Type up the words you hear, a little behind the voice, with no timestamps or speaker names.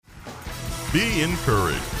Be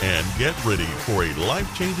encouraged and get ready for a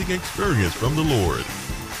life-changing experience from the Lord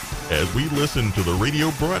as we listen to the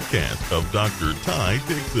radio broadcast of Dr. Ty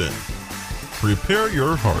Dixon. Prepare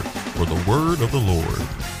your heart for the word of the Lord.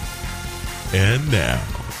 And now,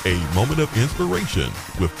 a moment of inspiration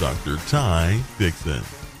with Dr. Ty Dixon.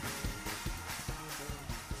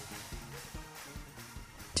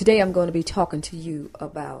 Today I'm going to be talking to you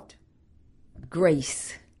about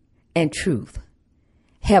grace and truth.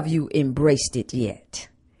 Have you embraced it yet?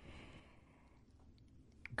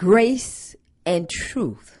 Grace and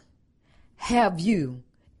truth. Have you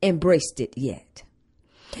embraced it yet?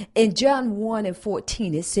 In John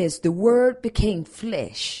 1:14, it says, the Word became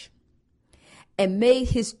flesh and made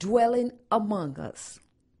his dwelling among us.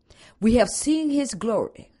 We have seen his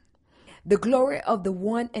glory, the glory of the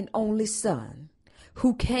one and only Son,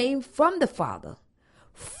 who came from the Father,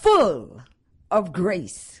 full of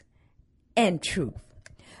grace and truth.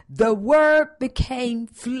 The Word became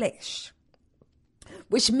flesh,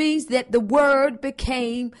 which means that the Word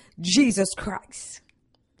became Jesus Christ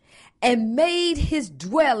and made his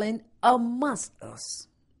dwelling amongst us,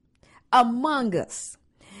 among us.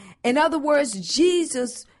 In other words,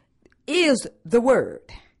 Jesus is the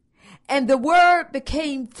Word, and the Word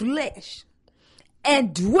became flesh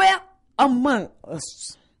and dwelt among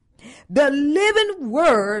us. The living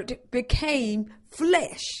Word became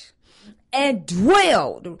flesh and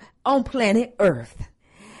dwelled on planet Earth.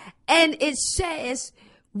 And it says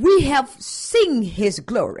we have seen his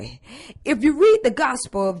glory. If you read the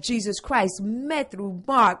gospel of Jesus Christ, Matthew,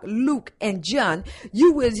 Mark, Luke, and John,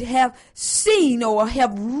 you will have seen or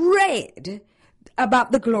have read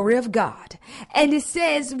about the glory of God. And it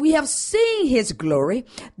says we have seen his glory,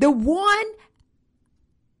 the one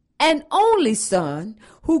and only Son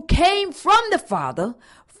who came from the Father,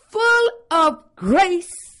 full of grace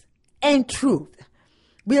and truth.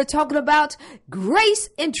 We are talking about grace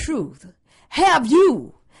and truth. Have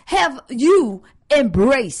you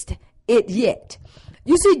embraced it yet?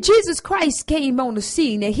 You see, Jesus Christ came on the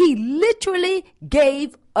scene and he literally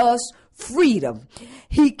gave us freedom.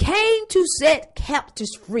 He came to set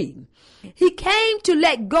captives free. He came to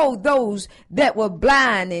let go those that were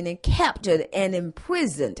blind and captured and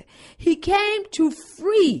imprisoned. He came to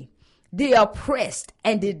free the oppressed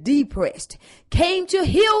and the depressed, came to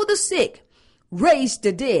heal the sick, raise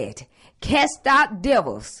the dead, cast out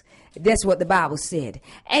devils. That's what the Bible said.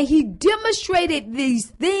 And he demonstrated these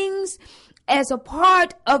things as a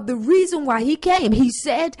part of the reason why he came. He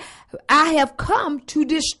said, I have come to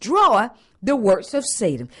destroy the works of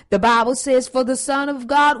Satan. The Bible says, for the Son of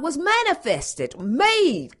God was manifested,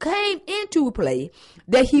 came into play,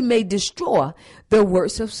 that he may destroy the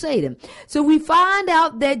works of Satan. So we find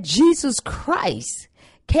out that Jesus Christ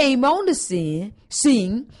came on the scene,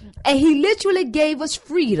 and he literally gave us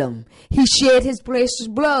freedom. He shed his precious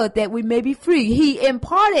blood that we may be free. He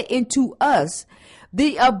imparted into us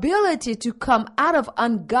the ability to come out of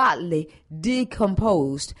ungodly,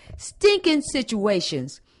 decomposed, stinking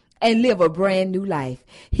situations and live a brand new life.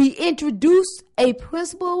 He introduced a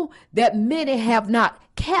principle that many have not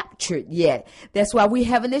captured yet. That's why we're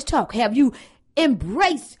having this talk. Have you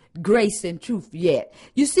embraced grace and truth yet?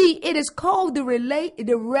 You see, it is called the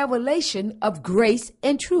revelation of grace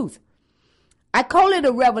and truth. I call it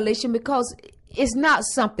a revelation because it's not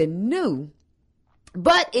something new,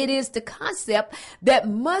 but it is the concept that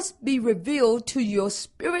must be revealed to your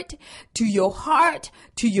spirit, to your heart,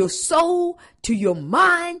 to your soul, to your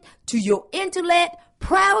mind, to your intellect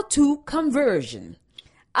prior to conversion.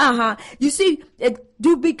 You see,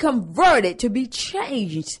 to be converted, to be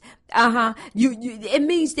changed. It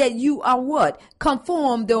means that you are what?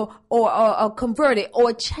 Conformed or converted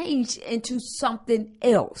or changed into something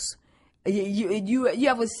else. You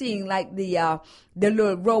ever seen like the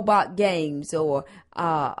little robot games or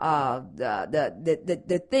the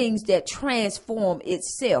things that transform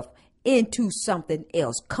itself into something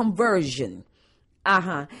else? Conversion.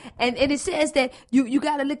 And it says that you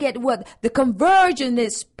got to look at what the conversion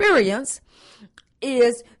experience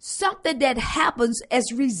is, something that happens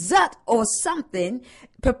as a result or something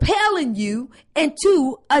propelling you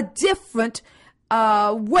into a different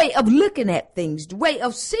way of looking at things, way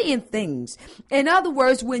of seeing things. In other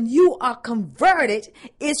words, when you are converted,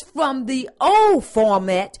 it's from the old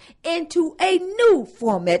format into a new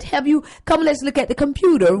format. Let's look at the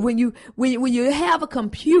computer. When you have a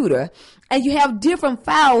computer and you have different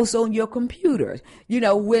files on your computer,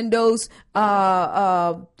 Windows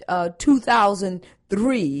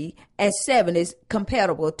 2003 and 7 is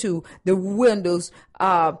compatible to the Windows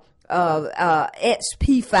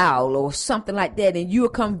XP file or something like that, and you're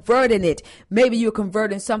converting it. Maybe you're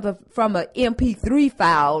converting something from an MP3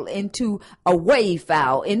 file into a WAV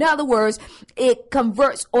file. In other words, it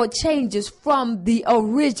converts or changes from the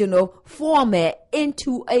original format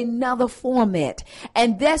into another format.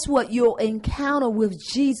 And that's what your encounter with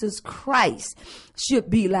Jesus Christ should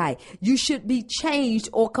be like. You should be changed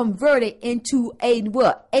or converted into a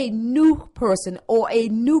what? A new person or a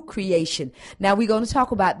new creation. Now we're going to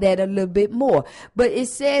talk about that a little bit more. But it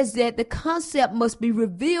says that the concept must be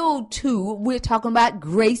revealed to, we're talking about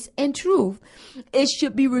grace and truth. It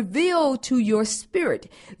should be revealed to your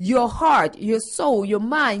spirit, your heart, your soul, your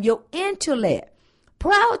mind, your intellect.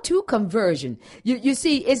 Prior to conversion, you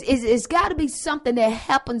see, it's got to be something that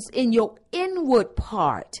happens in your inward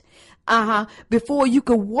part, before you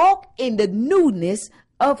can walk in the newness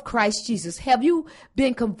of Christ Jesus. Have you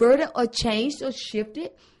been converted or changed or shifted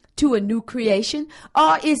to a new creation,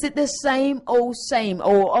 or is it the same old?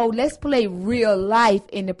 Oh, let's play real life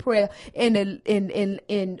in the prayer in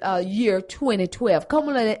year 2012. Come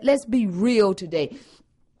on, let's be real today.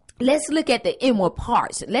 Let's look at the inward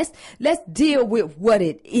parts. Let's deal with what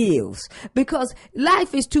it is, because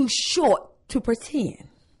life is too short to pretend.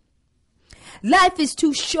 Life is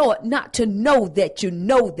too short not to know that you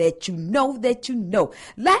know that you know that you know.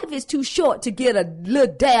 Life is too short to get a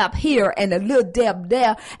little dab here and a little dab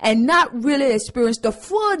there and not really experience the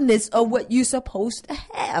fullness of what you're supposed to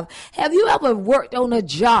have. Have you ever worked on a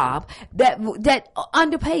job that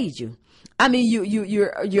underpaid you? I mean,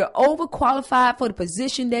 you're overqualified for the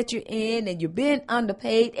position that you're in, and you're being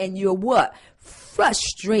underpaid, and you're what?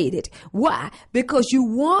 Frustrated. Why? Because you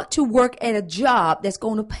want to work at a job that's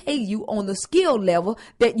going to pay you on the skill level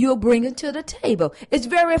that you're bringing to the table. It's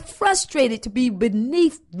very frustrated to be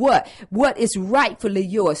beneath what is rightfully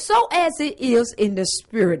yours. So as it is in the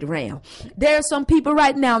spirit realm. There are some people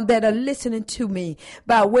right now that are listening to me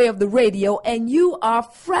by way of the radio, and you are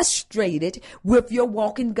frustrated with your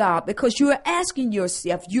walk in God, because you're asking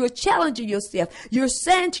yourself, you're challenging yourself, you're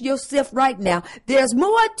saying to yourself right now, there's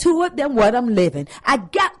more to it than what I'm living. I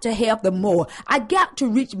got to have the more. I got to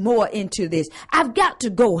reach more into this. I've got to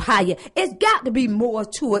go higher. It's got to be more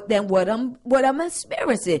to it than what I'm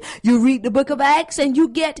experiencing. You read the book of Acts and you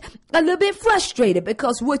get a little bit frustrated,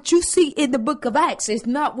 because what you see in the book of Acts is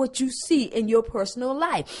not what you see in your personal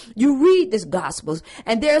life. You read this gospels,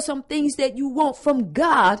 and there are some things that you want from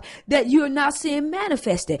God that you're not seeing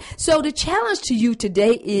manifested. So the challenge to you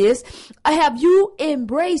today is, have you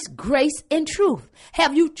embraced grace and truth?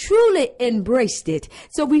 Have you truly embraced it?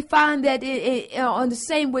 So we find that on the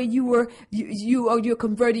same way you're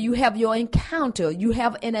converted, you have your encounter. You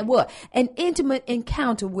have an intimate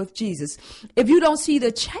encounter with Jesus. If you don't see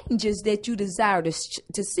the changes that you desire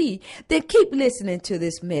to see, then keep listening to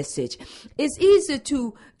this message. It's easy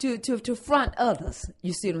to front others.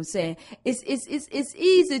 You see what I'm saying? It's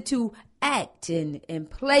easy to act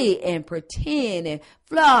and play and pretend and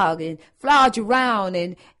flog around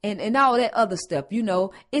and all that other stuff. You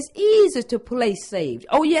know, it's easy to play saved.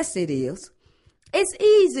 Oh, yes, it is. It's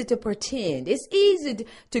easy to pretend. It's easy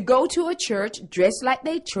to go to a church, dress like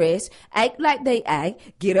they dress, act like they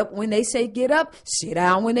act, get up when they say get up, sit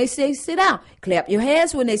down when they say sit down, clap your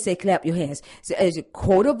hands when they say clap your hands,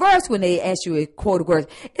 quote a verse when they ask you to quote a verse.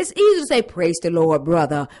 It's easy to say praise the Lord,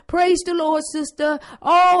 brother, praise the Lord, sister.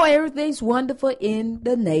 Oh, everything's wonderful in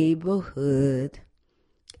the neighborhood.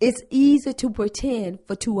 It's easy to pretend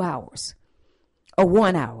for 2 hours or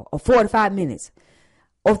 1 hour or 45 minutes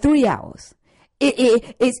or 3 hours.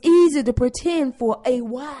 It's easy to pretend for a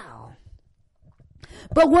while.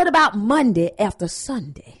 But what about Monday after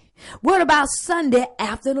Sunday? What about Sunday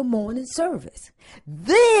after the morning service?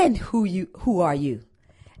 Then who are you?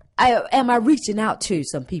 Am I reaching out to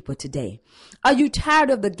some people today? Are you tired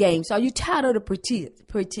of the games? Are you tired of the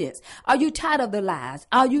pretense? Are you tired of the lies?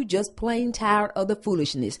 Are you just plain tired of the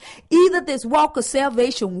foolishness? Either this walk of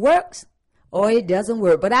salvation works, or it doesn't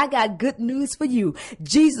work. But I got good news for you.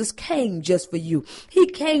 Jesus came just for you. He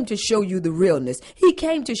came to show you the realness. He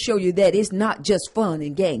came to show you that it's not just fun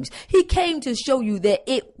and games. He came to show you that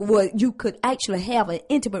you could actually have an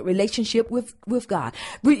intimate relationship with God.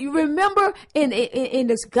 You remember in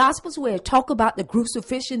the Gospels where it talks about the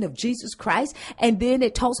crucifixion of Jesus Christ, and then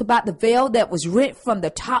it talks about the veil that was rent from the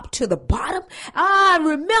top to the bottom.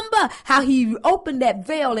 Remember how he opened that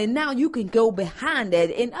veil, and now you can go behind that.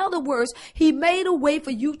 In other words, he made a way for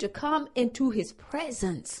you to come into his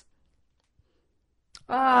presence.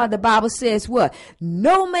 The Bible says what?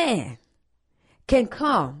 No man can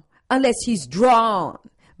come unless he's drawn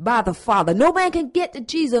by the Father. No man can get to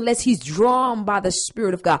Jesus unless he's drawn by the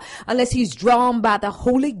Spirit of God, unless he's drawn by the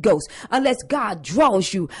Holy Ghost, unless God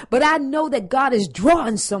draws you. But I know that God is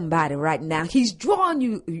drawing somebody right now. He's drawing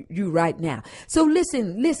you right now. So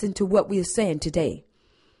listen to what we are saying today.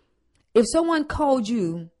 If someone called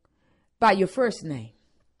you by your first name,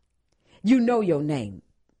 you know your name.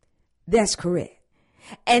 That's correct.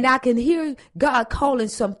 And I can hear God calling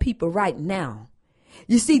some people right now.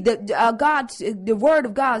 You see, the word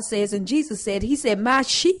of God says, and Jesus said, he said, my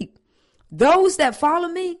sheep, those that follow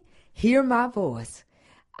me, hear my voice.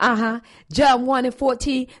 John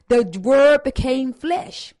 1:14, the word became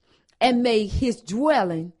flesh and made his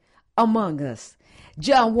dwelling among us.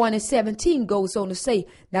 John 1:17 goes on to say,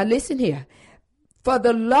 now listen here, for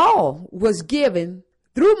the law was given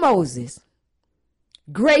through Moses.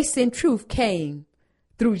 Grace and truth came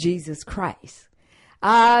through Jesus Christ.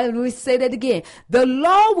 I will say that again. The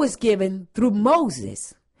law was given through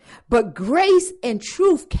Moses, but grace and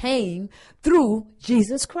truth came through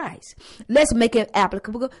Jesus Christ. Let's make it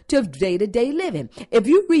applicable to day-to-day living. If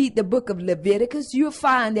you read the book of Leviticus, you'll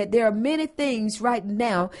find that there are many things right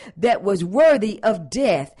now that was worthy of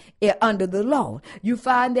death under the law. You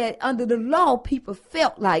find that under the law, people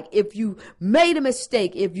felt like if you made a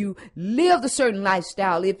mistake, if you lived a certain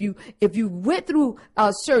lifestyle, if you went through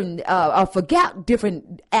a certain forgot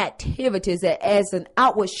different activities as an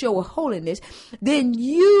outward show of holiness, then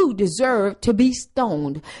you deserve to be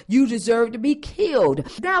stoned. You deserve to be killed.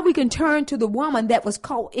 Now we can turn to the woman that was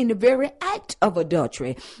caught in the very act of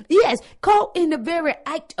adultery. Yes, caught in the very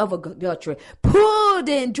act of adultery, pulled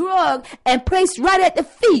and drugged and placed right at the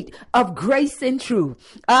feet of grace and truth.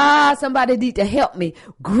 Somebody need to help me.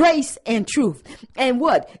 Grace and truth. And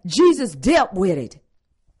what? Jesus dealt with it.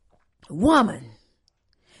 Woman,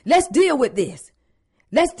 let's deal with this.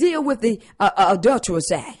 Let's deal with the adulterous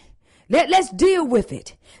act. Let's deal with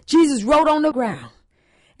it. Jesus wrote on the ground.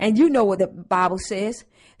 And you know what the Bible says.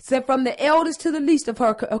 Said from the eldest to the least of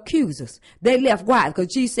her accusers, they left. Why? Because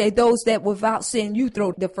Jesus said, those that without sin, you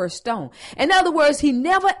throw the first stone. In other words, he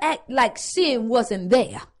never acted like sin wasn't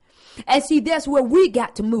there. And see, that's where we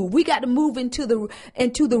got to move. We got to move into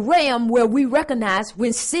the realm where we recognize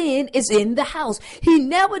when sin is in the house. He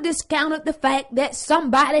never discounted the fact that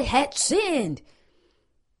somebody had sinned.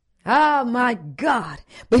 Oh my God.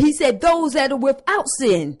 But he said, those that are without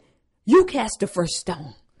sin, you cast the first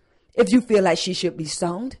stone. If you feel like she should be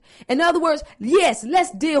stoned. In other words, yes, let's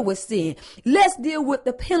deal with sin. Let's deal with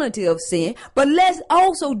the penalty of sin. But let's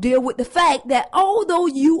also deal with the fact that although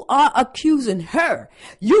you are accusing her,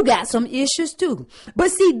 you got some issues too.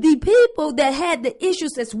 But see, the people that had the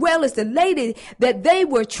issues as well as the lady that they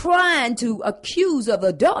were trying to accuse of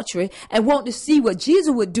adultery and want to see what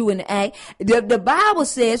Jesus would do in the act, the Bible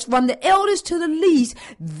says from the eldest to the least,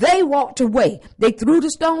 they walked away. They threw the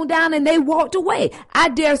stone down and they walked away. I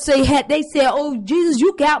dare say, had they said, oh, Jesus,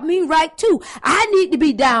 you got me right too. I need to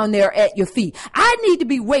be down there at your feet. I need to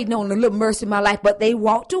be waiting on a little mercy in my life. But they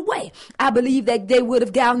walked away. I believe that they would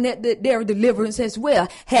have gotten their deliverance as well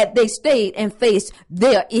had they stayed and faced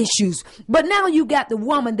their issues. But now you got the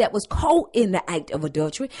woman that was caught in the act of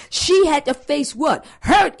adultery. She had to face what?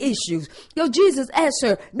 Her issues. Jesus asked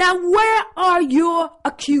her, now where are your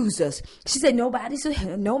accusers? She said, no man is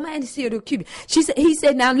here to accuse me. He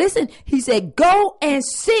said, now listen, he said, go and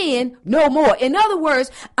sin no more. In other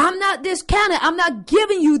words, I'm not discounting. I'm not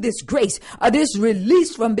giving you this grace or this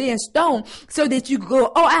release from being stoned so that you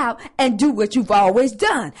go out and do what you've always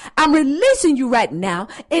done. I'm releasing you right now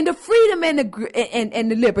in the freedom and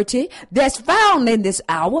the liberty that's found in this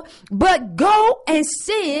hour, but go and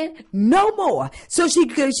sin no more. So she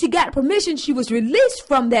got permission. She was released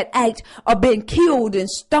from that act of being killed and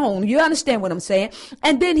stoned. You understand what I'm saying?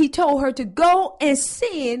 And then he told her to go and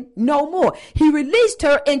sin no more. He released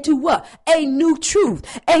her into what? A new truth.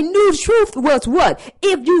 A new truth was what?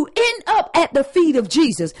 If you end up at the feet of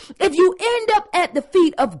Jesus, if you end up at the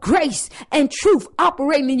feet of grace and truth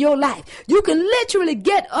operating in your life, you can literally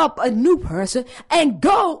get up a new person and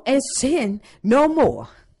go and sin no more.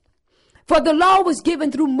 For the law was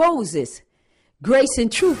given through Moses. Grace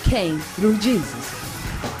and truth came through Jesus.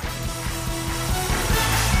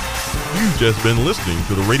 You've just been listening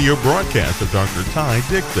to the radio broadcast of Dr. Ty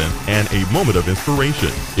Dixon and a moment of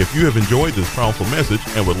inspiration. If you have enjoyed this powerful message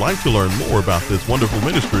and would like to learn more about this wonderful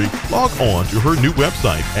ministry, log on to her new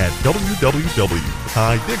website at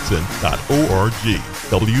www.tydixon.org.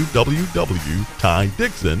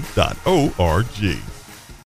 www.tydixon.org.